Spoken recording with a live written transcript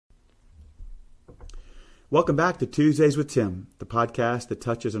Welcome back to Tuesdays with Tim, the podcast that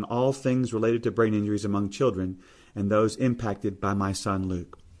touches on all things related to brain injuries among children and those impacted by my son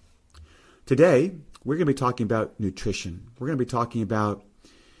Luke. Today, we're going to be talking about nutrition. We're going to be talking about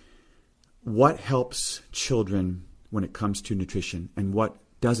what helps children when it comes to nutrition and what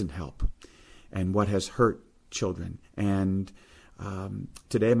doesn't help and what has hurt children. And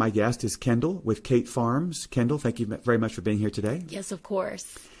today, my guest is Kendall with Kate Farms. Kendall, thank you very much for being here today. Yes, of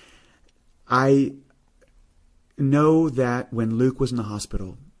course. I know that when Luke was in the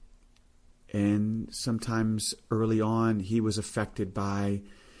hospital, and sometimes early on, he was affected by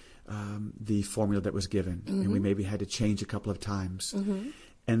the formula that was given, and we maybe had to change a couple of times.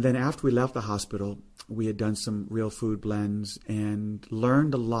 And then after we left the hospital, we had done some real food blends and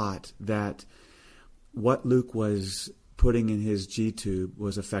learned a lot that what Luke was putting in his G-tube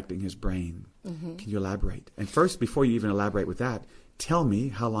was affecting his brain. Can you elaborate? And first, before you even elaborate with that, tell me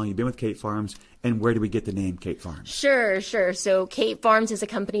how long you've been with Kate Farms and where do we get the name Kate Farms? Sure. So Kate Farms is a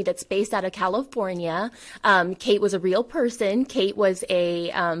company that's based out of California. Kate was a real person. Kate was a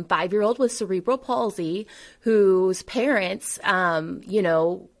 5-year-old with cerebral palsy whose parents,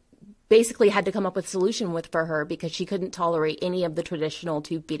 basically had to come up with a solution for her because she couldn't tolerate any of the traditional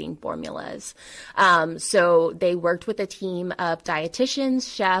tube feeding formulas. So they worked with a team of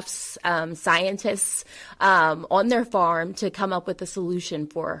dietitians, chefs, scientists on their farm to come up with a solution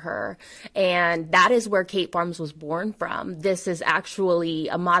for her. And that is where Kate Farms was born from. This is actually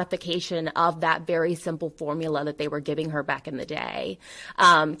a modification of that very simple formula that they were giving her back in the day.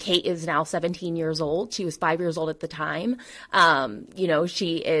 Kate is now 17 years old. She was 5 years old at the time.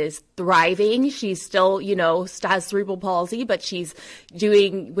 She is thriving. She's still, has cerebral palsy, but she's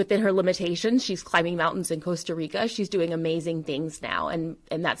doing within her limitations. She's climbing mountains in Costa Rica. She's doing amazing things now. And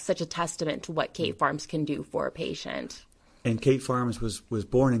that's such a testament to what Kate Farms can do for a patient. And Kate Farms was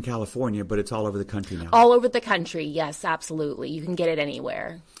born in California, but it's all over the country now. All over the country. Yes, absolutely. You can get it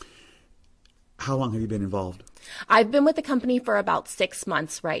anywhere. How long have you been involved? I've been with the company for about 6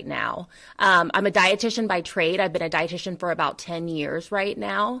 months right now. I'm a dietitian by trade. I've been a dietitian for about 10 years right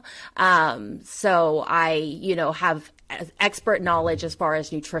now. So I, have expert knowledge as far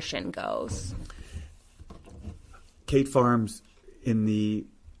as nutrition goes. Kate Farms, in the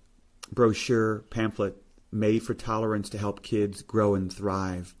brochure pamphlet, Made for Tolerance to Help Kids Grow and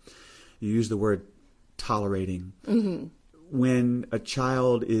Thrive, you use the word tolerating. When a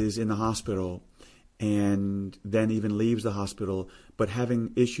child is in the hospital and then even leaves the hospital, but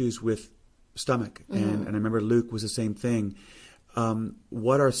having issues with stomach. And I remember Luke was the same thing.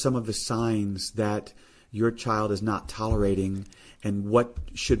 What are some of the signs that your child is not tolerating, and what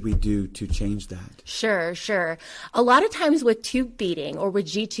should we do to change that? Sure. A lot of times with tube feeding or with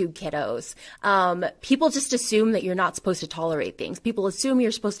G-tube kiddos, people just assume that you're not supposed to tolerate things. People assume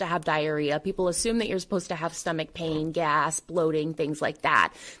you're supposed to have diarrhea. People assume that you're supposed to have stomach pain, gas, bloating, things like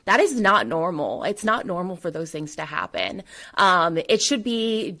that. That is not normal. It's not normal for those things to happen. It should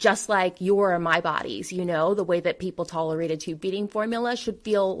be just like your or my bodies, the way that people tolerate a tube feeding formula should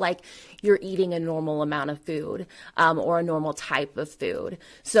feel like you're eating a normal amount of food or a normal type of food.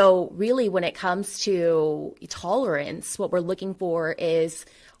 So really, when it comes to tolerance, what we're looking for is,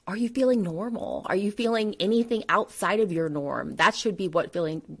 are you feeling normal? Are you feeling anything outside of your norm? That should be what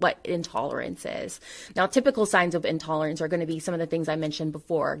intolerance is. Now, typical signs of intolerance are going to be some of the things I mentioned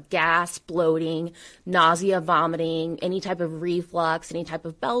before: gas, bloating, nausea, vomiting, any type of reflux, any type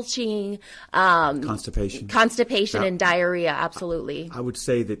of belching, constipation now, and diarrhea. Absolutely. I would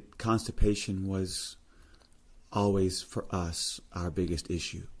say that constipation was always, for us, our biggest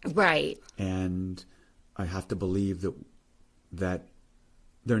issue. Right. And I have to believe that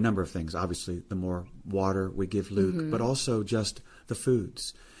there are a number of things. Obviously, the more water we give Luke, but also just the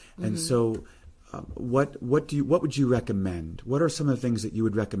foods. And so what would you recommend? What are some of the things that you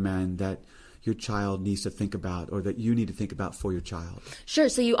would recommend that your child needs to think about, or that you need to think about for your child? Sure.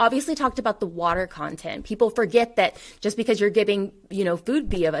 So you obviously talked about the water content. People forget that just because you're giving, food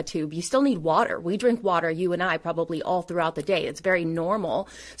via a tube, you still need water. We drink water, you and I, probably all throughout the day. It's very normal.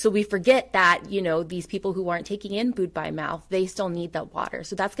 So we forget that, these people who aren't taking in food by mouth, they still need that water.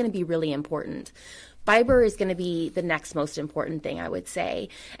 So that's going to be really important. Fiber is going to be the next most important thing, I would say.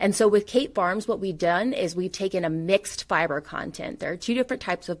 And so with Kate Farms, what we've done is we've taken a mixed fiber content. There are two different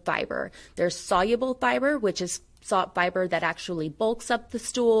types of fiber. There's soluble fiber, which is fiber that actually bulks up the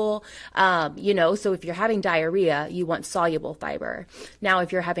stool. So if you're having diarrhea, you want soluble fiber. Now,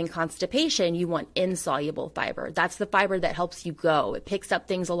 if you're having constipation, you want insoluble fiber. That's the fiber that helps you go. It picks up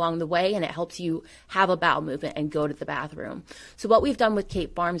things along the way, and it helps you have a bowel movement and go to the bathroom. So what we've done with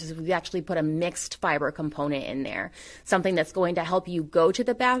Kate Farms is we've actually put a mixed fiber component in there, something that's going to help you go to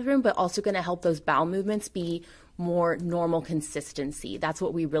the bathroom, but also going to help those bowel movements be more normal consistency. That's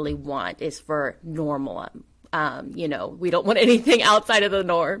what we really want, is for normal. We don't want anything outside of the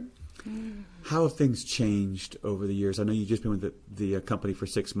norm. How have things changed over the years? I know you've just been with the company for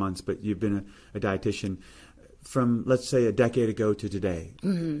 6 months, but you've been a dietitian from, let's say, a decade ago to today.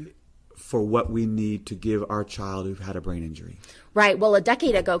 Mm-hmm. For what we need to give our child who've had a brain injury. Right. Well, a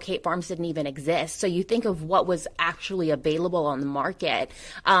decade ago, Kate Farms didn't even exist. So you think of what was actually available on the market.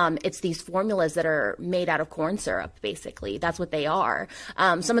 It's these formulas that are made out of corn syrup, basically. That's what they are.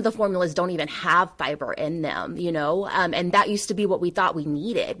 Some of the formulas don't even have fiber in them, and that used to be what we thought we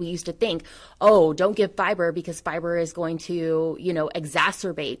needed. We used to think, don't give fiber because fiber is going to,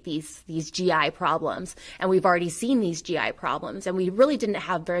 exacerbate these GI problems. And we've already seen these GI problems. And we really didn't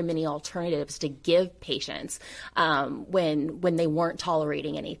have very many alternatives to give patients when they weren't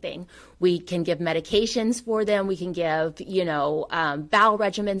tolerating anything. We can give medications for them. We can give, bowel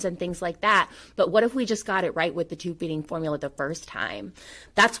regimens and things like that. But what if we just got it right with the tube feeding formula the first time?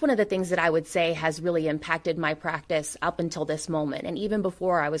 That's one of the things that I would say has really impacted my practice up until this moment. And even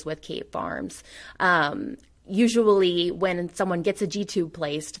before I was with Kate Farms. Usually when someone gets a G-tube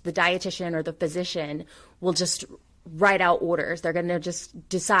placed, the dietitian or the physician will just write out orders. They're going to just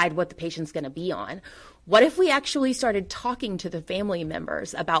decide what the patient's going to be on. What if we actually started talking to the family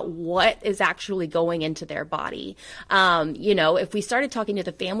members about what is actually going into their body? If we started talking to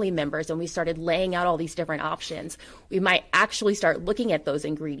the family members and we started laying out all these different options, we might actually start looking at those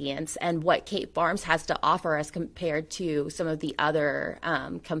ingredients and what Kate Farms has to offer as compared to some of the other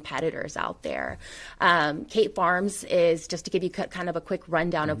competitors out there. Kate Farms is, just to give you kind of a quick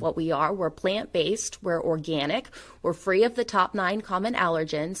rundown of what we are, we're plant-based, we're organic, we're free of the top 9 common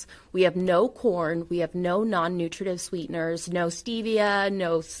allergens, we have no corn, we have no non-nutritive sweeteners, no stevia,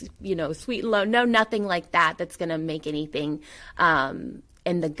 no, sweet and low, no nothing like that that's going to make anything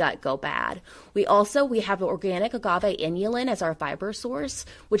in the gut go bad. We have organic agave inulin as our fiber source,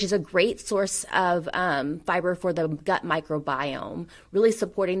 which is a great source of fiber for the gut microbiome. Really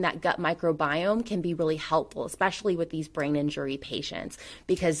supporting that gut microbiome can be really helpful, especially with these brain injury patients,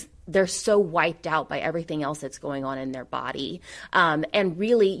 because they're so wiped out by everything else that's going on in their body. And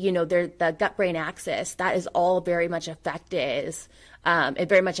really, the gut-brain axis, that is all very much affected. It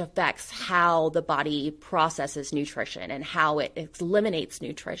very much affects how the body processes nutrition and how it eliminates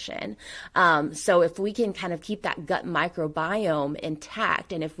nutrition. So if we can kind of keep that gut microbiome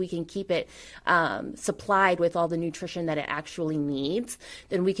intact, and if we can keep it supplied with all the nutrition that it actually needs,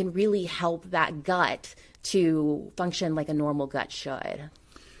 then we can really help that gut to function like a normal gut should.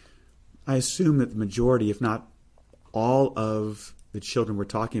 I assume that the majority, if not all of the children we're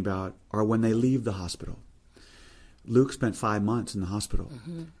talking about, are when they leave the hospital. Luke spent 5 months in the hospital.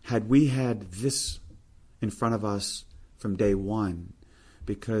 Mm-hmm. Had we had this in front of us from day one,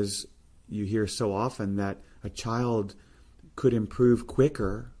 because you hear so often that a child could improve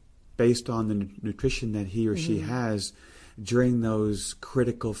quicker based on the nutrition that he or she has during those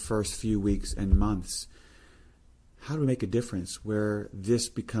critical first few weeks and months. How do we make a difference where this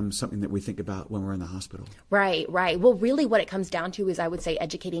becomes something that we think about when we're in the hospital? Right. Well, really what it comes down to is, I would say,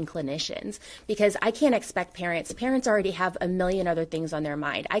 educating clinicians, because I can't expect parents already have a million other things on their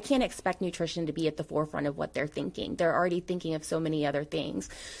mind. I can't expect nutrition to be at the forefront of what they're thinking. They're already thinking of so many other things.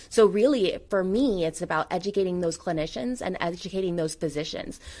 So really, for me, it's about educating those clinicians and educating those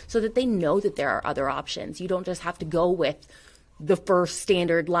physicians so that they know that there are other options. You don't just have to go with the first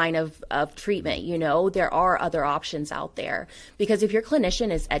standard line of treatment. There are other options out there, because if your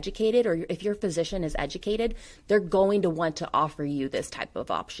clinician is educated or if your physician is educated, they're going to want to offer you this type of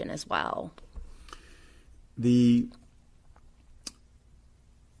option as well. The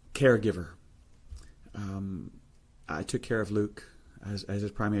caregiver. I took care of Luke as his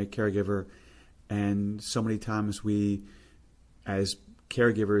primary caregiver, and so many times we, as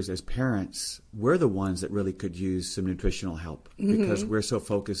caregivers, as parents, we're the ones that really could use some nutritional help, because we're so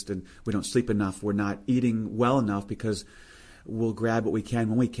focused and we don't sleep enough. We're not eating well enough because we'll grab what we can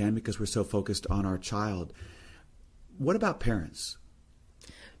when we can because we're so focused on our child. What about parents?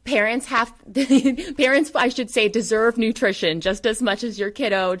 Parents, I should say, deserve nutrition just as much as your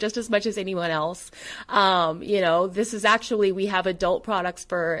kiddo, just as much as anyone else. This is actually, we have adult products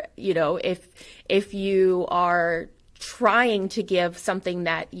for, if you are trying to give something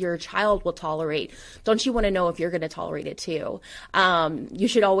that your child will tolerate, don't you want to know if you're going to tolerate it too? You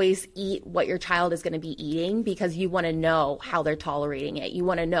should always eat what your child is going to be eating, because you want to know how they're tolerating it. You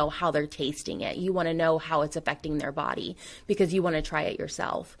want to know how they're tasting it. You want to know how it's affecting their body, because you want to try it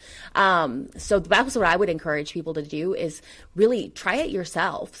yourself. So that's what I would encourage people to do, is really try it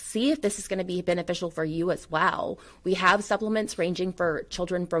yourself. See if this is going to be beneficial for you as well. We have supplements ranging for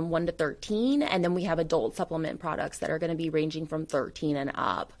children from 1 to 13, and then we have adult supplement products that are going to be ranging from 13 and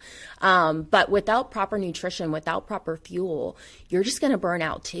up. But without proper nutrition, without proper fuel, you're just going to burn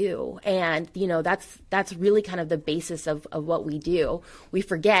out too. And, that's really kind of the basis of what we do. We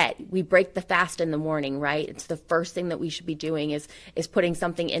forget, we break the fast in the morning, right? It's the first thing that we should be doing is putting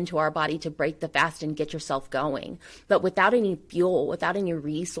something into our body to break the fast and get yourself going. But without any fuel, without any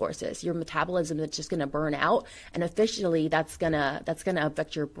resources, your metabolism is just going to burn out. And officially that's going to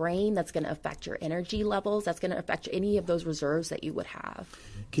affect your brain. That's going to affect your energy levels. That's going to affect any of those reserves that you would have.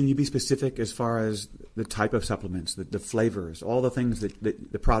 Can you be specific as far as the type of supplements, the flavors, all the things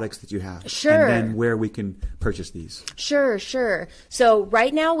the products that you have? Sure. And then where we can purchase these? Sure. So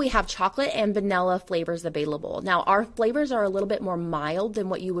right now we have chocolate and vanilla flavors available. Now our flavors are a little bit more mild than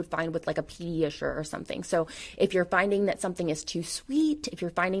what you would find with like a Pediasure or something. So if you're finding that something is too sweet, if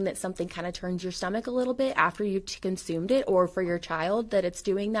you're finding that something kind of turns your stomach a little bit after you've consumed it, or for your child that it's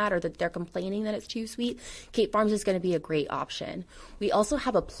doing that, or that they're complaining that it's too sweet, Kate Farms is going to be a great option. We also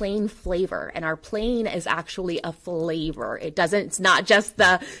have a plain flavor, and our plain is actually a flavor. It's not just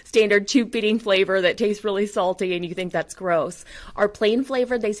the standard tube feeding flavor that tastes really salty and you think that's gross. Our plain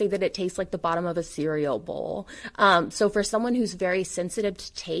flavor, they say that it tastes like the bottom of a cereal bowl. So for someone who's very sensitive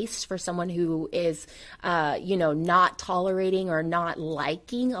to taste, for someone who is, not tolerating or not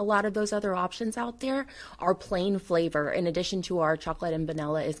liking a lot of those other options out there, our plain flavor, in addition to our chocolate and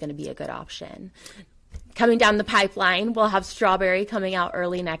vanilla, is going to be a good option. Coming down the pipeline, we'll have strawberry coming out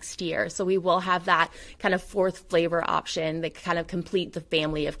early next year. So we will have that kind of fourth flavor option that kind of complete the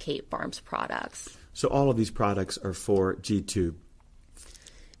family of Kate Farms products. So all of these products are for G-tube?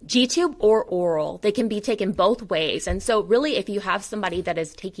 G-tube or oral. They can be taken both ways. And so really, if you have somebody that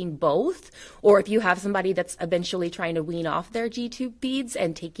is taking both, or if you have somebody that's eventually trying to wean off their G-tube feeds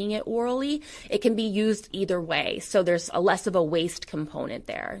and taking it orally, it can be used either way. So there's less of a waste component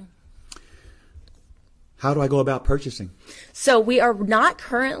there. How do I go about purchasing? So we are not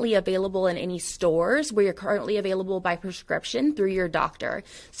currently available in any stores. We are currently available by prescription through your doctor.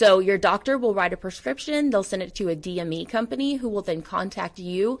 So your doctor will write a prescription. They'll send it to a DME company who will then contact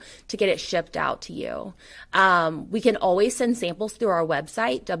you to get it shipped out to you. We can always send samples through our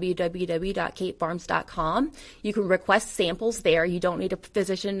website, www.katefarms.com. You can request samples there. You don't need a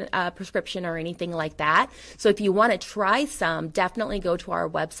physician prescription or anything like that. So if you want to try some, definitely go to our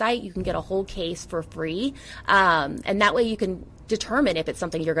website. You can get a whole case for free. And that way you can determine if it's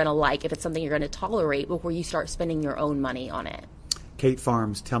something you're going to like, if it's something you're going to tolerate before you start spending your own money on it. Kate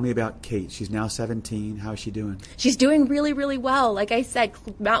Farms, tell me about Kate. She's now 17. How's she doing? She's doing really, really well. Like I said,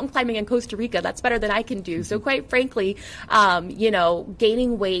 mountain climbing in Costa Rica, that's better than I can do. So quite frankly,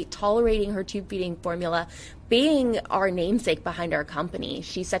 gaining weight, tolerating her tube feeding formula, being our namesake behind our company,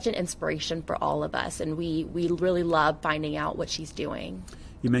 she's such an inspiration for all of us. And we really love finding out what she's doing.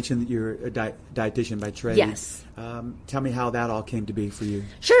 You mentioned that you're a dietitian by trade. Yes. Tell me how that all came to be for you.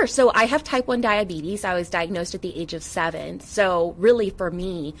 Sure. So I have type 1 diabetes. I was diagnosed at the age of 7. So really for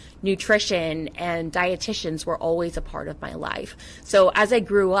me, nutrition and dietitians were always a part of my life. So as I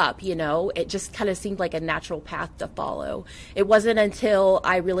grew up, it just kind of seemed like a natural path to follow. It wasn't until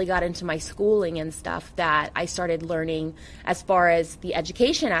I really got into my schooling and stuff that I started learning as far as the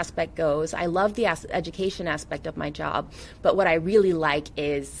education aspect goes. I love the education aspect of my job, but what I really like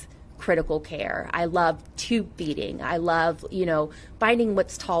is critical care. I love tube feeding. I love, finding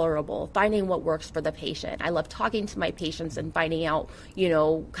what's tolerable, finding what works for the patient. I love talking to my patients and finding out,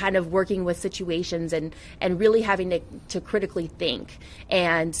 kind of working with situations and really having to critically think.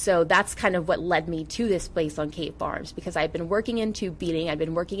 And so that's kind of what led me to this place on Kate Farms, because I've been working in tube feeding. I've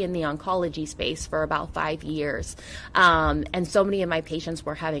been working in the oncology space for about 5 years. And so many of my patients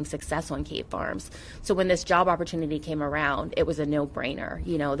were having success on Kate Farms. So when this job opportunity came around, it was a no-brainer,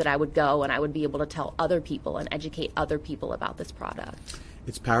 that I would go and I would be able to tell other people and educate other people about this product.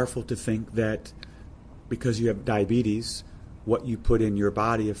 It's powerful to think that because you have diabetes, what you put in your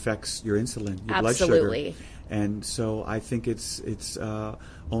body affects your insulin, your Absolutely. blood sugar. And so I think it's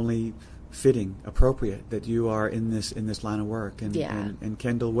only fitting, appropriate that you are in this line of work. And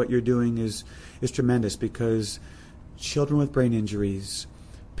Kendall, what you're doing is tremendous, because children with brain injuries,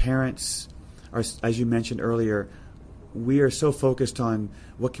 parents are, as you mentioned earlier, we are so focused on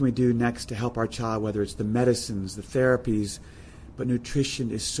what can we do next to help our child, whether it's the medicines, the therapies, but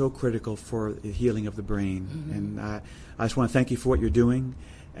nutrition is so critical for the healing of the brain. Mm-hmm. And I just want to thank you for what you're doing,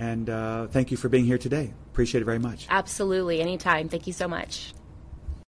 and thank you for being here today. Appreciate it very much. Absolutely. Anytime. Thank you so much.